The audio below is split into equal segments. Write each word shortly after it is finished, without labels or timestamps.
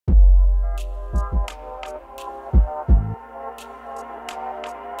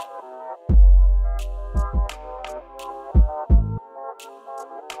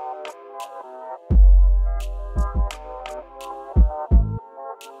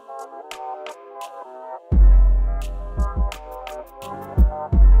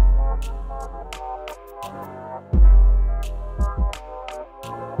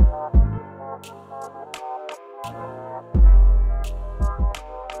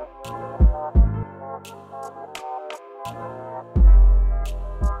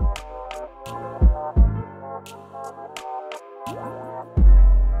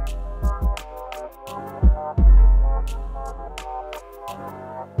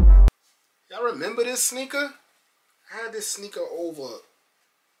Y'all remember this sneaker? I had this sneaker over,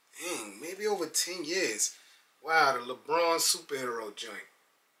 maybe over 10 years. Wow, the LeBron superhero joint.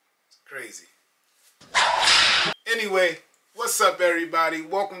 It's crazy. Anyway, what's up everybody?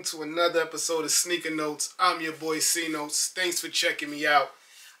 Welcome to another episode of Sneaker Notes. I'm your boy C Notes. Thanks for checking me out.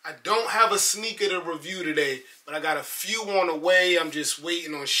 I don't have a sneaker to review today, but I got a few on the way. I'm just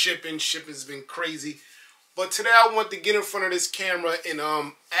waiting on shipping. Shipping's been crazy. But today I want to get in front of this camera and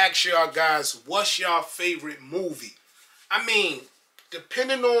ask y'all guys, what's y'all favorite movie? I mean,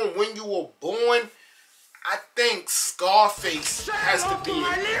 depending on when you were born, I think Scarface has to be in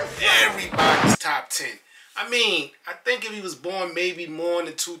everybody's top 10. I mean, I think if he was born maybe more in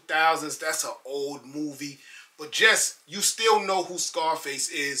the 2000s, that's an old movie. But just, you still know who Scarface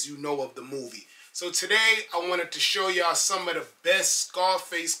is, you know of the movie. So today, I wanted to show y'all some of the best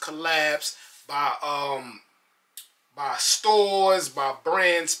Scarface collabs by stores, by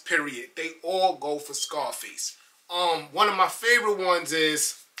brands, period. They all go for Scarface. One of my favorite ones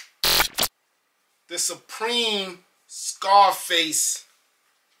is the Supreme Scarface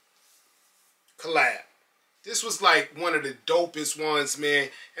collab. This was like one of the dopest ones, man.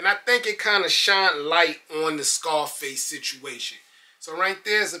 And I think it kind of shined light on the Scarface situation. So right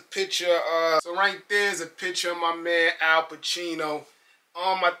there's a picture of my man Al Pacino.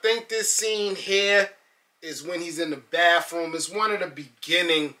 I think this scene here is when he's in the bathroom. It's one of the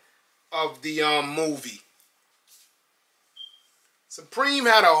beginning of the movie. Supreme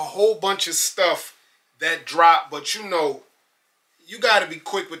had a whole bunch of stuff that dropped, but you know, you got to be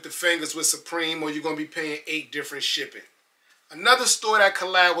quick with the fingers with Supreme or you're going to be paying 8 different shipping. Another store that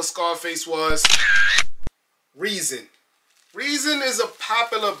collabed with Scarface was Reason. Reason is a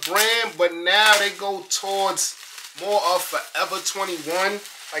popular brand, but now they go towards more of Forever 21.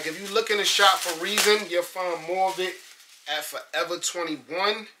 Like if you look in the shop for Reason, you'll find more of it at Forever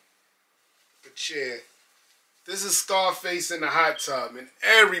 21. But yeah, this is Scarface in the hot tub, and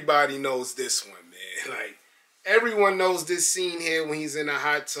everybody knows this one, man. Like, everyone knows this scene here when he's in the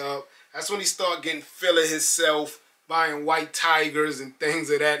hot tub. That's when he start getting feeling himself, buying white tigers and things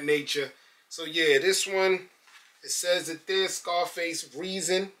of that nature. So yeah, this one, it says that there's Scarface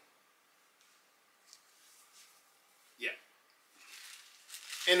Reason. Yeah.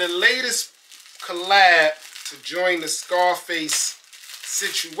 And the latest collab to join the Scarface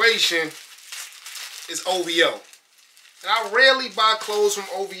situation is OVO. And I rarely buy clothes from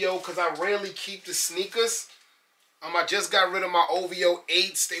OVO because I rarely keep the sneakers. I just got rid of my OVO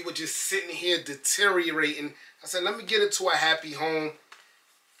 8s. They were just sitting here deteriorating. I said, let me get it to a happy home.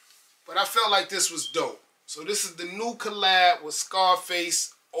 But I felt like this was dope. So this is the new collab with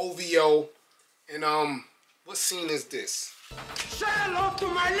Scarface, OVO. And what scene is this? Say hello to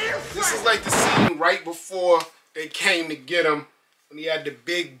my little friend. This is like the scene right before they came to get him. When he had the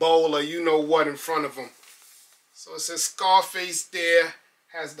big bowl or you know what in front of him. So it says Scarface there.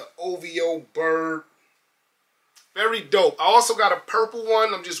 Has the OVO bird. Very dope. I also got a purple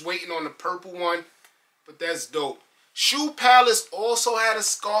one. I'm just waiting on the purple one. But that's dope. Shoe Palace also had a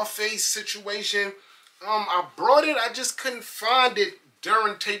Scarface situation. I brought it. I just couldn't find it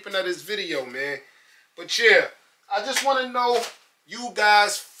during taping of this video, man. But yeah, I just want to know you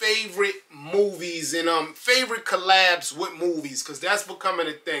guys' favorite movies and favorite collabs with movies, because that's becoming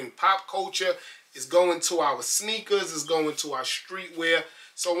a thing. Pop culture is going to our sneakers, is going to our streetwear.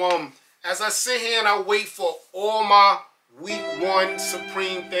 So as I sit here and I wait for all my week 1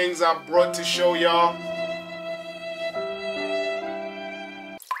 Supreme things I brought to show y'all,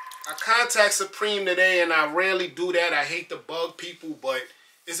 I contact Supreme today, and I rarely do that. I hate to bug people, but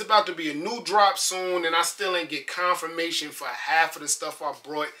it's about to be a new drop soon, and I still ain't get confirmation for half of the stuff I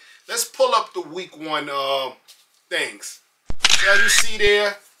brought. Let's pull up the week 1 things. So as you see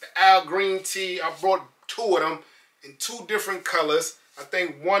there, the Al Green tee, I brought 2 of them in 2 different colors. I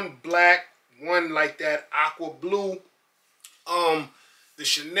think one black, one like that aqua blue. The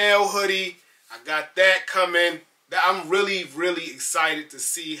Chanel hoodie, I got that coming. I'm really, really excited to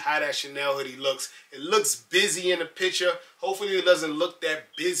see how that Chanel hoodie looks. It looks busy in the picture. Hopefully it doesn't look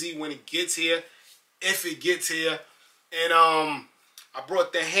that busy when it gets here, if it gets here. And I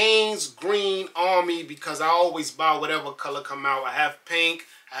brought the Hanes Green Army because I always buy whatever color come out. I have pink,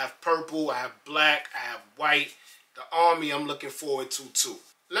 I have purple, I have black, I have white. The Army I'm looking forward to too.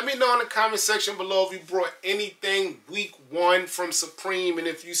 Let me know in the comment section below if you brought anything week 1 from Supreme and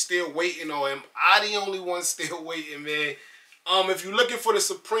if you still waiting, or am I the only one still waiting, man? If you're looking for the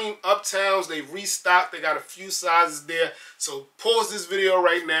Supreme Uptowns, they restocked. They got a few sizes there. So pause this video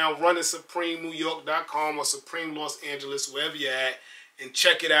right now, run to SupremeNewYork.com or Supreme Los Angeles, wherever you're at, and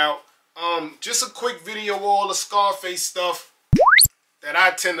check it out. Just a quick video of all the Scarface stuff. that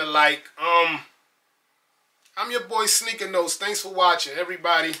I tend to like. I'm your boy Sneaker Notes. Thanks for watching.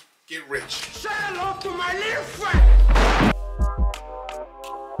 Everybody, get rich. Say hello to my little friend.